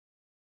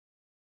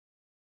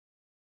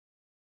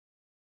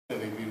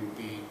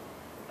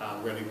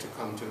ready to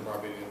come to the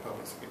Barbadian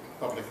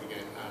public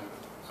again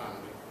and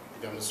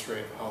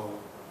demonstrate how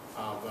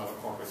well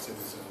a corporate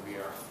citizen we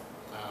are.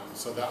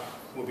 So that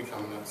will be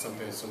coming up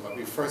sometime soon. But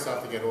we first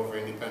have to get over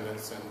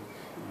independence and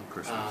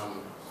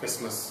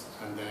Christmas,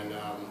 and then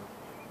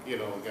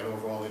get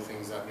over all the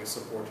things that we're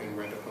supporting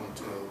right up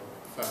until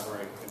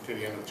February, until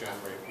the end of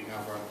January. We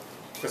have our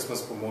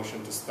Christmas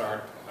promotion to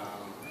start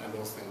and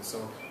those things.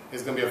 So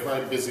it's going to be a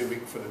very busy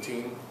week for the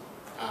team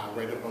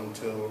right up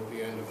until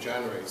the end of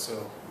January.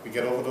 So we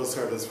get over those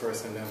hurdles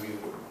first, and then we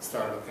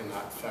start looking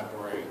at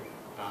February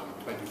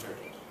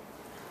 2030.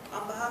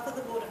 On behalf of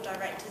the Board of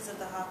Directors of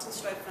the Heart and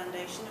Stroke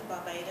Foundation of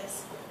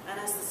Barbados, and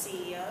as the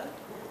CEO,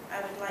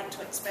 I would like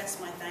to express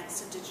my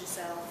thanks to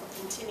Digicel for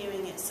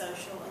continuing its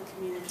social and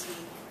community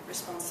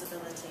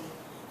responsibility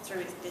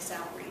through this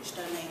outreach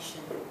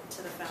donation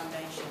to the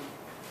Foundation.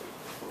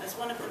 As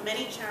one of the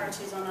many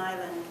charities on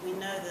island, we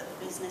know that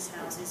the business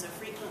houses are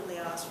frequently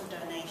asked for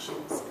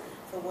donations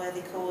for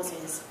worthy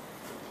causes.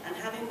 And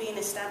having been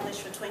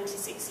established for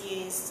 26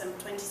 years, some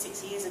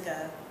 26 years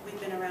ago, we've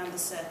been around the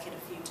circuit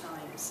a few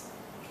times.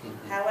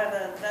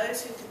 However,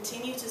 those who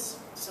continue to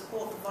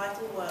support the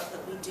vital work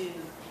that we do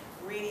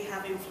really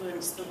have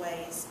influenced the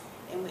ways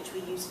in which we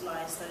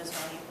utilise those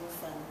valuable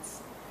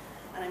funds.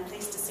 And I'm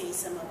pleased to see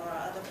some of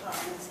our other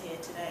partners here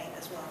today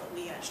as well that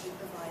we actually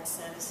provide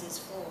services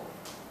for.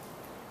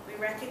 We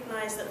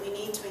recognise that we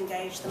need to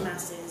engage the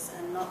masses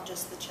and not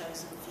just the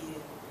chosen few.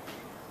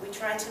 We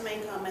try to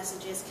make our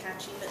messages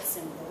catchy but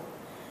simple,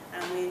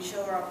 and we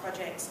ensure our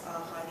projects are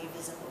highly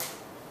visible.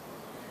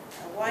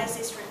 Why is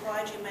this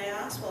required, you may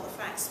ask? Well, the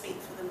facts speak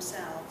for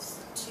themselves.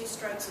 2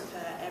 strokes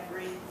occur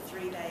every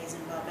 3 days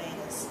in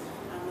Barbados,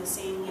 and we're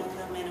seeing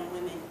younger men and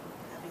women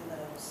having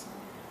those.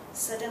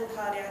 Sudden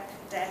cardiac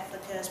death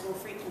occurs more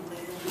frequently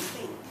than we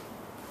think.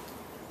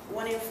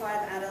 1 in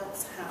 5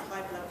 adults have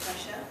high blood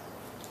pressure,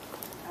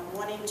 and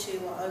 1 in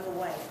 2 are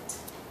overweight,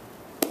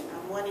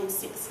 and 1 in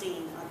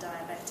 16 are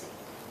diabetic.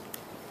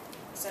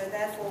 So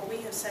therefore,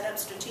 we have set up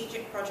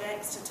strategic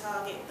projects to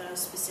target those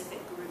specific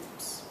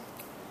groups.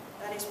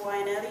 That is why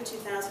in early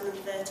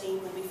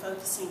 2013 we'll be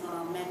focusing on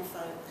our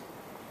menfolk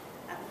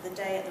at the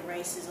day at the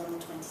races on the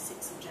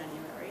 26th of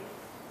January.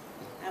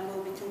 And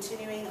we'll be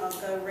continuing our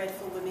Go Red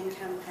for Women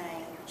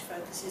campaign, which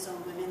focuses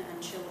on women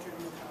and children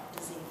with heart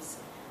disease,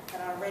 at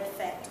our Red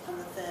Fete on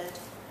the 3rd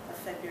of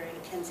February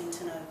at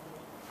Kensington Oval.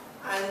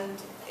 And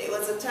it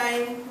was a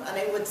time, and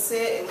I would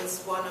say it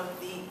was one of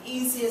the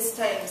easiest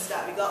times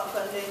that we got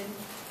funding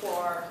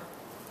for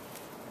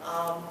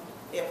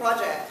a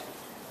project,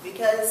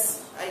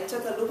 because I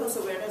took a lupus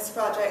awareness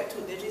project to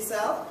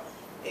Digicel.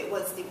 It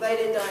was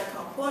divided down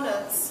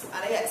components,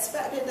 and I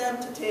expected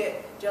them to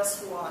take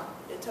just one.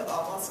 They took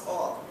almost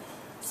all.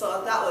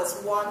 So that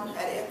was one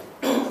headache,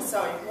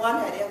 one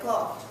headache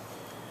off.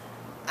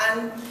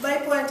 And my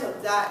point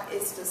of that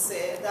is to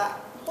say that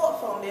Hope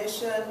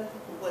Foundation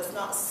was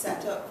not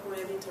set up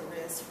really to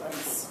raise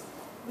funds.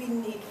 We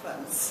need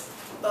funds,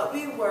 but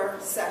we were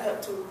set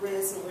up to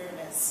raise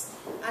awareness.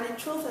 And the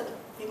truth of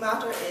the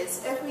matter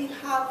is, if we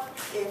have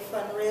a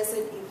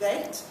fundraising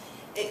event,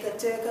 it could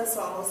take us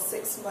almost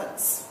 6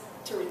 months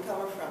to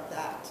recover from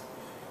that.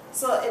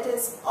 So it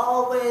is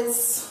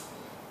always,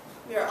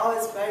 we are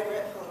always very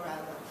grateful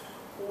rather,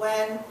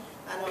 when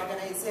an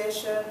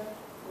organization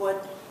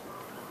would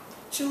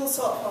choose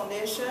Hope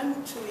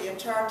Foundation to be a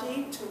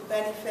charity to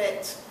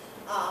benefit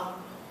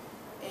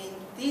in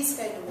these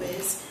kind of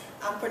ways,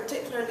 and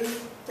particularly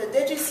to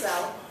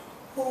Digicel,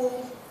 who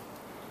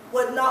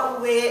would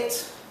not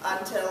wait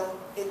until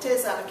it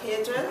is an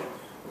occasion,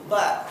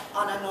 but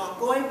on an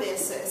ongoing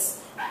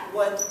basis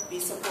would be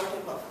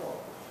supportive of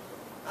Hope.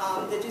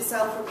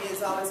 Digicel for me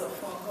is always a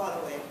phone call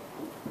away.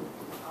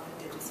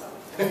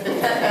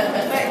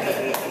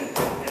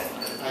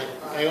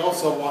 I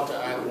also want to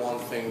add one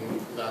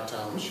thing that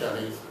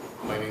Shelley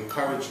might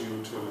encourage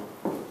you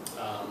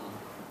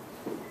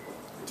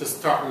to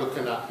start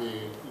looking at the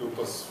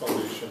Lupus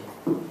Foundation,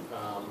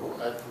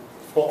 at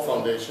Hope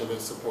Foundation, which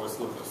supports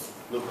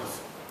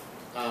lupus.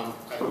 I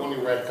only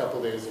read a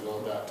couple days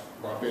ago that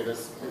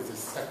Barbados is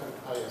the 2nd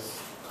highest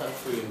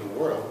country in the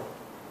world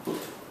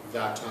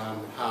that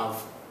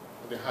have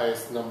the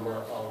highest number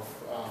of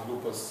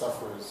lupus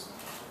sufferers,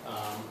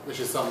 which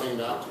is something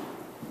that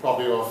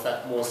probably will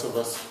affect most of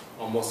us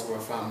or most of our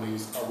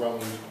families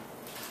around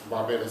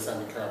Barbados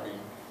and the Caribbean.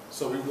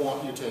 So we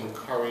want you to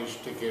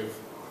encourage to give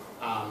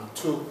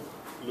to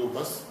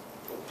lupus,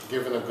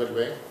 give in a good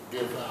way,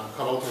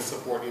 come out and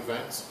support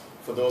events.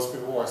 For those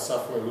people who are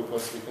suffering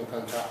lupus, you can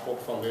contact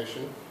Hope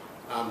Foundation.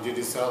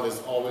 Digicel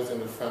is always in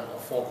the front, a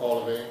phone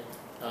call away.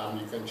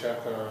 You can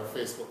check our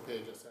Facebook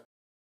page.